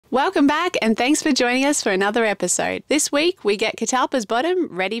Welcome back and thanks for joining us for another episode. This week we get Catalpa's bottom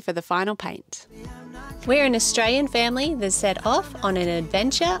ready for the final paint. We're an Australian family that set off on an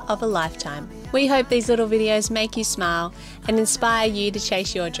adventure of a lifetime. We hope these little videos make you smile and inspire you to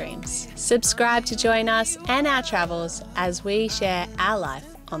chase your dreams. Subscribe to join us and our travels as we share our life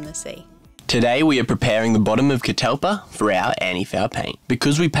on the sea. Today we are preparing the bottom of Catalpa for our anti-foul paint.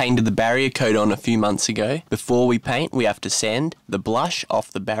 Because we painted the barrier coat on a few months ago, before we paint we have to sand the blush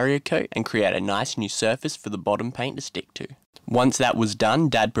off the barrier coat and create a nice new surface for the bottom paint to stick to. Once that was done,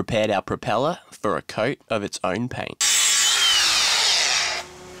 Dad prepared our propeller for a coat of its own paint.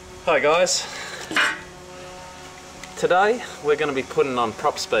 Hi guys, today we're going to be putting on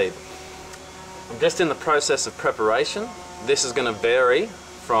prop speed. I'm just in the process of preparation. This is going to vary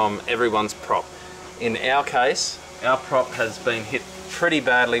from everyone's prop. In our case, our prop has been hit pretty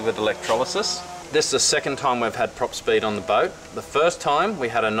badly with electrolysis. This is the second time we've had prop speed on the boat. The first time we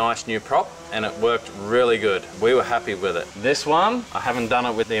had a nice new prop and it worked really good. We were happy with it. This one, I haven't done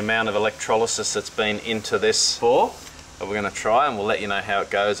it with the amount of electrolysis that's been into this before, but we're going to try and we'll let you know how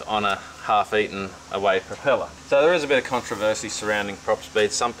it goes on a half-eaten away propeller. So there is a bit of controversy surrounding prop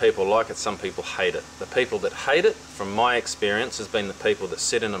speed. Some people like it, some people hate it. The people that hate it, from my experience, has been the people that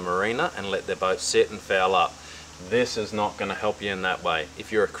sit in a marina and let their boat sit and foul up. This is not going to help you in that way.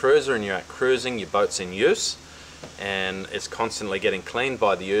 If you're a cruiser and you're out cruising, your boat's in use and it's constantly getting cleaned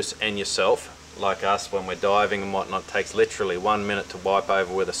by the use, and yourself, like us when we're diving and whatnot, takes literally 1 minute to wipe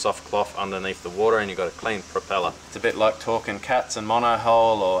over with a soft cloth underneath the water and you've got a clean propeller. It's a bit like talking cats and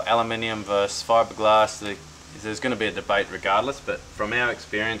monohull or aluminium versus fiberglass. There's going to be a debate regardless, but from our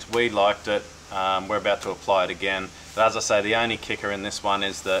experience we liked it. We're about to apply it again, but as I say, the only kicker in this one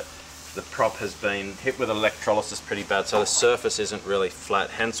is that the prop has been hit with electrolysis pretty bad, so the surface isn't really flat,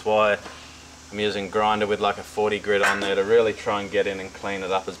 hence why I'm using grinder with like a 40 grit on there to really try and get in and clean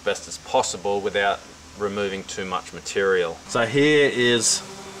it up as best as possible without removing too much material. So here is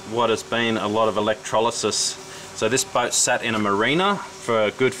what has been a lot of electrolysis. So this boat sat in a marina for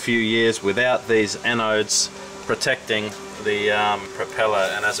a good few years without these anodes protecting the propeller,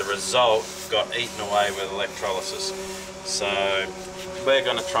 and as a result got eaten away with electrolysis. So we're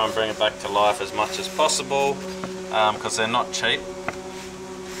going to try and bring it back to life as much as possible because they're not cheap,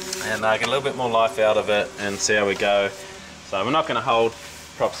 and get a little bit more life out of it and see how we go. So we're not going to hold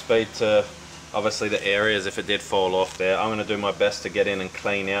prop speed to obviously the areas if it did fall off there. I'm going to do my best to get in and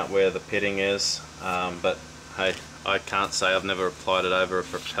clean out where the pitting is, but hey, I can't say I've never applied it over a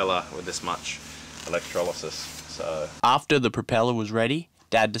propeller with this much electrolysis. So After the propeller was ready,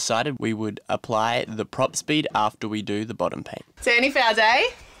 Dad decided we would apply the prop speed after we do the bottom paint. It's anti-foul day.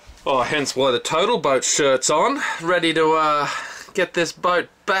 oh, hence why the total boat shirt's on, ready to get this boat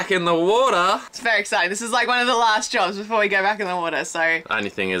back in the water. It's very exciting. This is like one of the last jobs before we go back in the water, so... Only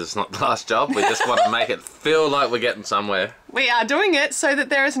thing is, it's not the last job. We just want to make it feel like we're getting somewhere. We are doing it so that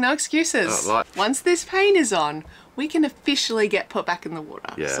there is no excuses. Oh, right. Once this paint is on, we can officially get put back in the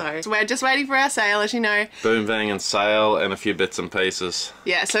water. Yeah. So we're just waiting for our sail, as you know. Boom, bang and sail and a few bits and pieces.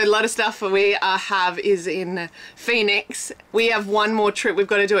 Yeah, so a lot of stuff we have is in Phoenix. We have one more trip. We've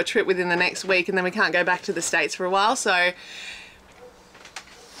got to do a trip within the next week and then we can't go back to the States for a while, so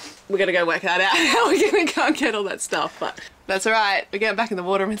we're going to go work that out, how we're going to go and get all that stuff. But that's all right. We're getting back in the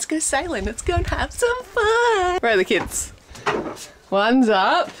water and let's go sailing. Let's go and have some fun. Where are the kids? One's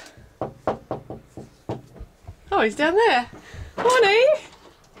up. Oh, he's down there. Morning.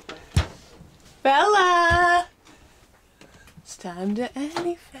 Bella. It's time to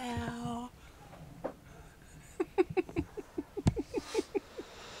anti-foul.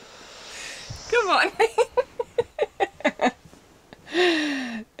 Good morning.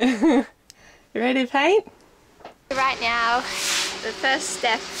 You ready to paint? Right now, the first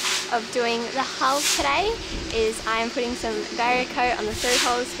step of doing the hull today is I'm putting some barrier coat on the through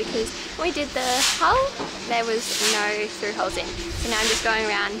holes, because when we did the hull there was no through holes in. So now I'm just going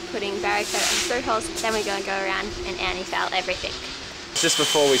around putting barrier coat on the through holes, then we're going to go around and anti-foul everything. Just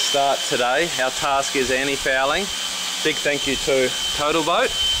before we start today, our task is anti-fouling. Big thank you to Total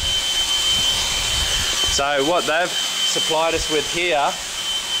Boat. So what they've supplied us with here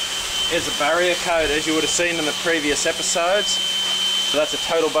is a barrier coat, as you would have seen in the previous episodes. So that's a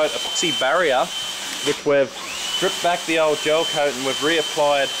Total Boat epoxy barrier, which we've stripped back the old gel coat and we've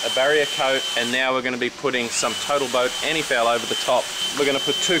reapplied a barrier coat, and now we're going to be putting some Total Boat anti-foul over the top. We're going to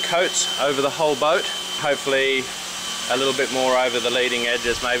put 2 coats over the whole boat, hopefully a little bit more over the leading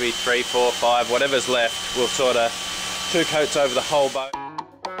edges, maybe 3, 4, 5, whatever's left. We'll sort of 2 coats over the whole boat.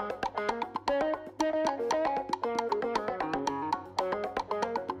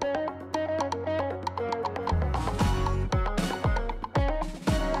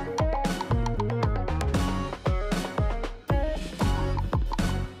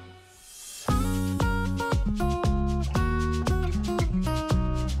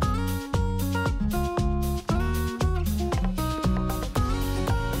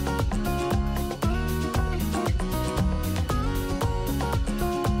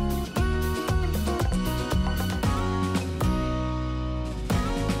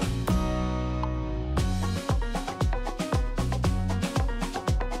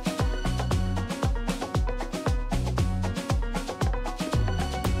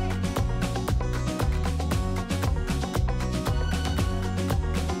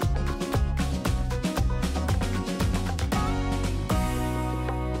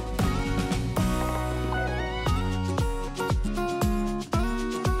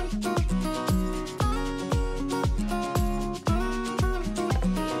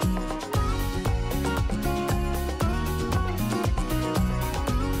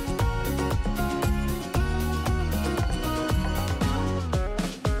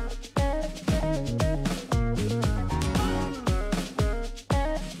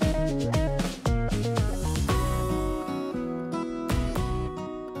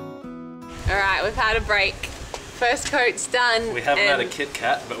 Alright, we've had a break. First coat's done. We haven't had a Kit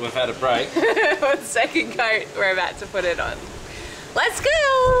Kat, but we've had a break. The second coat, we're about to put it on. Let's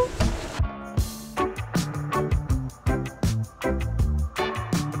go!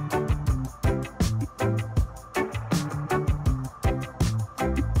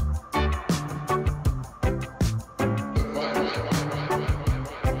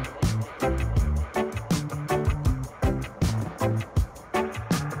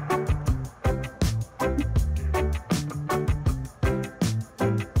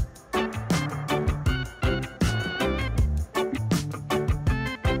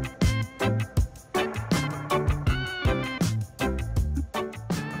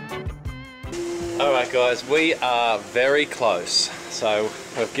 Alright guys, we are very close. So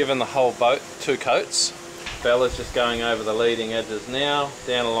we've given the whole boat 2 coats. Bella's just going over the leading edges now,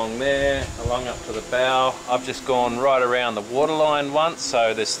 down along there, along up to the bow. I've just gone right around the waterline once,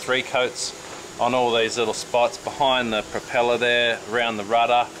 so there's 3 coats on all these little spots behind the propeller there, around the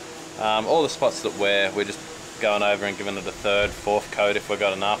rudder. All the spots that we're just going over and giving it a 3rd, 4th coat if we've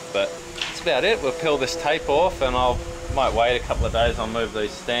got enough, but that's about it. We'll peel this tape off and might wait a couple of days. I'll move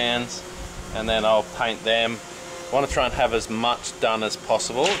these stands and then I'll paint them. I want to try and have as much done as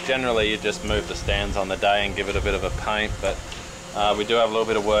possible. Generally you just move the stands on the day and give it a bit of a paint, but we do have a little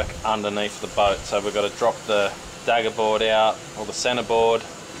bit of work underneath the boat, so we've got to drop the dagger board out, or the centerboard,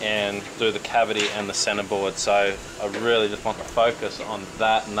 and do the cavity and the centerboard. So I really just want to focus on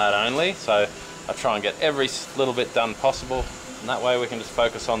that and that only, so I try and get every little bit done possible, and that way we can just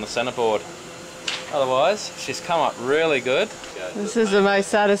focus on the centerboard. Otherwise, she's come up really good. This is the most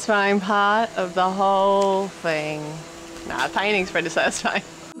satisfying part of the whole thing. Nah, painting's pretty satisfying.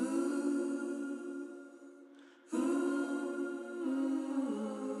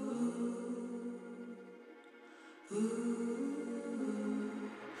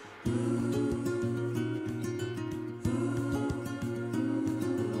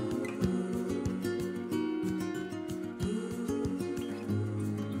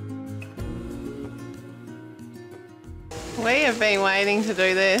 We have been waiting to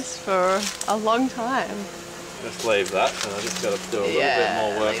do this for a long time. Just leave that, and I just got to do a little bit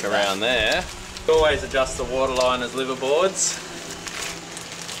more work around there. Always adjust the waterline as liverboards.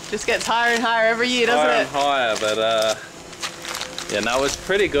 Just gets higher and higher every year, doesn't it? Higher and higher, but yeah, no, it was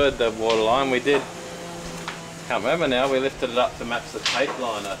pretty good, the waterline. We did, can't remember now, we lifted it up to match the tape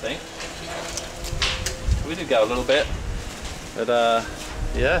line, I think. We did go a little bit, but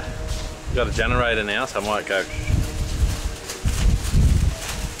yeah, we've got a generator now, so I might go.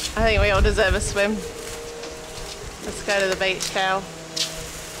 I think we all deserve a swim. Let's go to the beach, Cal.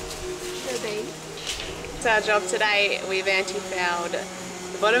 The beach. It's our job today. We've anti-fouled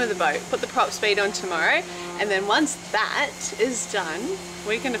the bottom of the boat, put the prop speed on tomorrow, and then once that is done,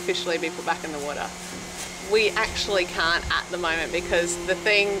 we can officially be put back in the water. We actually can't at the moment because the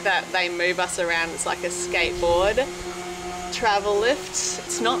thing that they move us around, it's like a skateboard travel lift,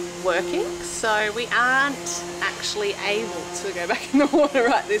 it's not working, so we aren't actually able to go back in the water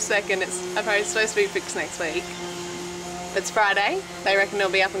right this second. It's supposed to be fixed next week. It's Friday, they reckon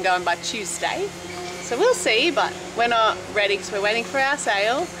it'll be up and going by Tuesday, so we'll see, but we're not ready because we're waiting for our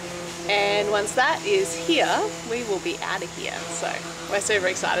sail, and once that is here we will be out of here. So we're super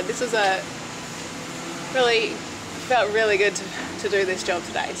excited. This was felt really good to do this job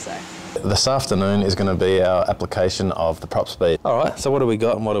today. So this afternoon is going to be our application of the prop speed. Alright, so what do we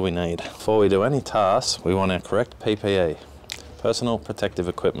got and what do we need? Before we do any tasks, we want our correct PPE, personal protective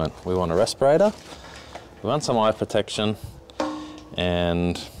equipment. We want a respirator, we want some eye protection,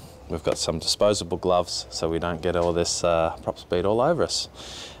 and we've got some disposable gloves so we don't get all this prop speed all over us.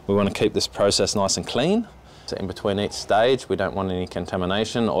 We want to keep this process nice and clean. So in between each stage, we don't want any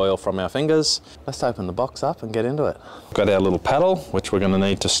contamination, oil from our fingers. Let's open the box up and get into it. We've got our little paddle, which we're going to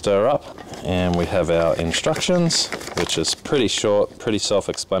need to stir up. And we have our instructions, which is pretty short, pretty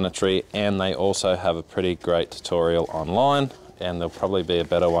self-explanatory, and they also have a pretty great tutorial online, and there'll probably be a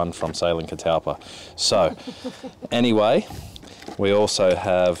better one from Sailing Catalpa. So, anyway, we also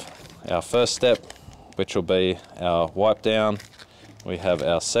have our first step, which will be our wipe down. We have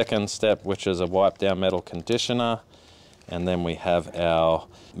our second step, which is a wipe down metal conditioner, and then we have our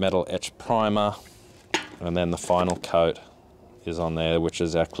metal etch primer, and then the final coat is on there, which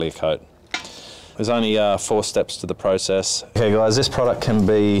is our clear coat. There's only 4 steps to the process. Okay guys, this product can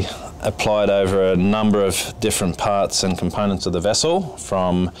be applied over a number of different parts and components of the vessel,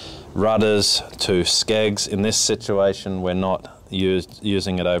 from rudders to skegs. In this situation, we're not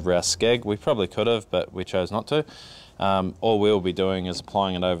using it over our skeg. We probably could have, but we chose not to. All we'll be doing is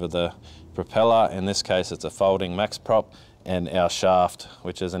applying it over the propeller. In this case, it's a folding max prop, and our shaft,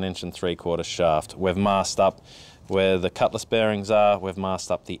 which is an 1 3/4 shaft. We've masked up where the cutlass bearings are, we've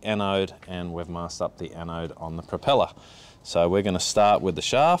masked up the anode, and we've masked up the anode on the propeller. So we're going to start with the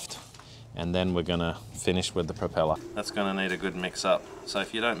shaft, and then we're going to finish with the propeller. That's going to need a good mix up. So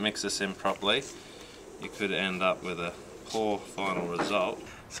if you don't mix this in properly, you could end up with a poor final result.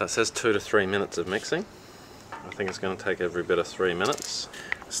 So it says 2 to 3 minutes of mixing. I think it's going to take every bit of 3 minutes.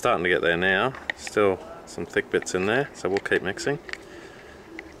 It's starting to get there now. Still some thick bits in there, so we'll keep mixing.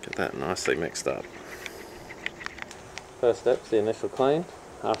 Get that nicely mixed up. First step's the initial clean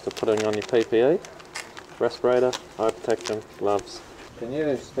after putting on your PPE. Respirator, eye protection, gloves. Can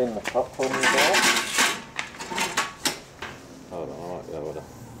you spin the top for me, guys? Hold on, I might be able to.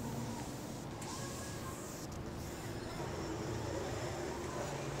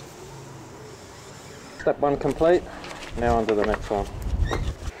 Step 1 complete, now on to the next one.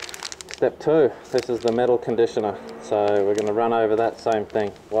 Step 2, this is the metal conditioner. So we're going to run over that same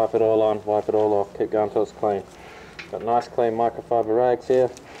thing. Wipe it all on, wipe it all off, keep going until it's clean. Got nice clean microfiber rags here.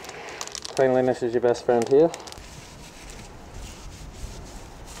 Cleanliness is your best friend here.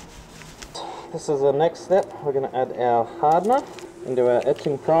 This is the next step. We're going to add our hardener into our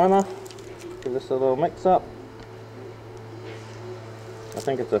etching primer. Give this a little mix up. I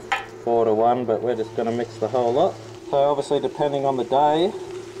think it's a 4 to 1, but we're just going to mix the whole lot. So obviously depending on the day,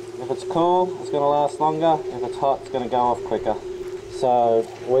 if it's cool, it's going to last longer. If it's hot, it's going to go off quicker. So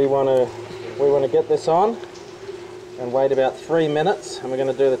we want to get this on and wait about 3 minutes, and we're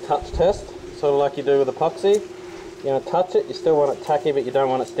going to do the touch test, sort of like you do with epoxy. You're going to touch it, you still want it tacky, but you don't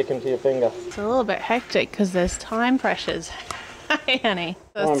want it sticking to your finger. It's a little bit hectic because there's time pressures. Hey honey.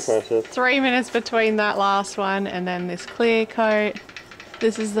 Time pressures. 3 minutes between that last one and then this clear coat.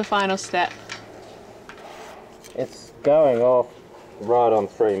 This is the final step. It's going off right on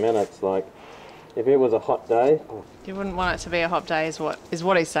 3 minutes. Like, if it was a hot day... You wouldn't want it to be a hot day is what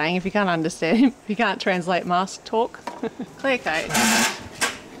he's saying. If you can't understand him, if you can't translate mask talk. Clear coat.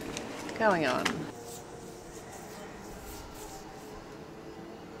 Going on.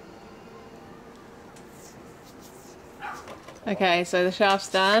 Okay, so the shaft's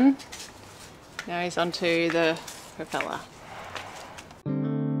done. Now he's onto the propeller.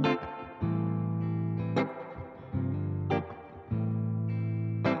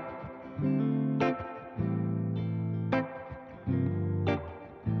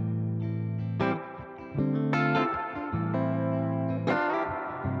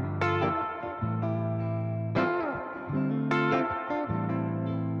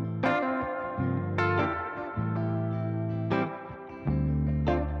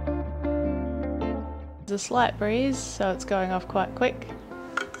 A slight breeze, so it's going off quite quick.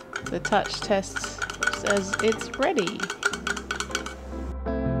 The touch test says it's ready.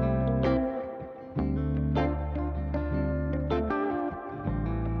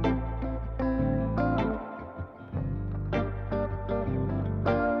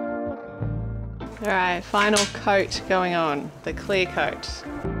 Alright, final coat going on, the clear coat.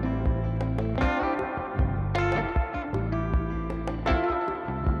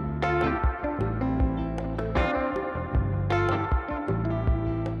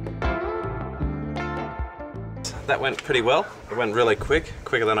 That went pretty well. It went really quick,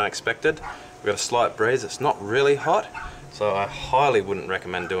 quicker than I expected. We got a slight breeze. It's not really hot, so I highly wouldn't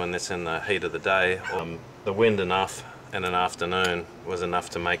recommend doing this in the heat of the day. The wind enough in an afternoon was enough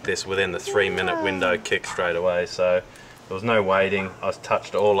to make this within the 3 minute window kick straight away. So there was no waiting. I was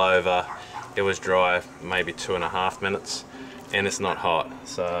touched all over. It was dry, maybe 2.5 minutes, and it's not hot.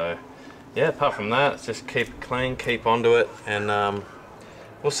 So yeah, apart from that, it's just keep it clean, keep onto it, and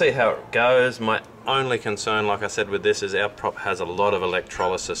we'll see how it goes. My only concern, like I said, with this is our prop has a lot of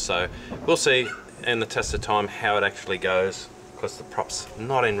electrolysis, so we'll see in the test of time how it actually goes, because the prop's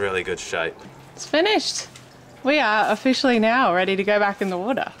not in really good shape. It's finished. We are officially now ready to go back in the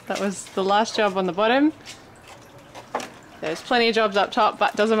water. That was the last job on the bottom. There's plenty of jobs up top,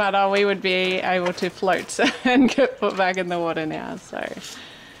 but doesn't matter, we would be able to float and get put back in the water now. So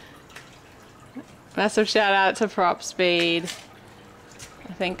massive shout out to Prop Speed.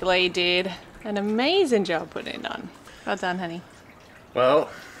 I think Lee did an amazing job putting it on. Well done, honey. Well,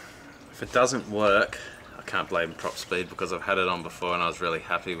 if it doesn't work, I can't blame Prop Speed, because I've had it on before and I was really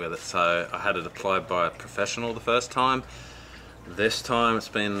happy with it. So I had it applied by a professional the first time. This time it's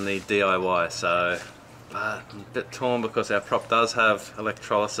been the DIY, so I'm a bit torn because our prop does have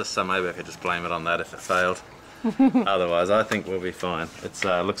electrolysis, so maybe I could just blame it on that if it failed. Otherwise, I think we'll be fine. It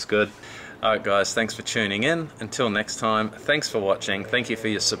looks good. Alright guys, thanks for tuning in. Until next time, thanks for watching, thank you for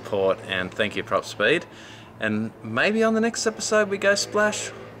your support, and thank you Prop Speed. And maybe on the next episode we go splash.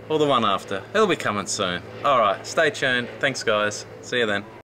 or the one after. It'll be coming soon. Alright, stay tuned. Thanks guys. See you then.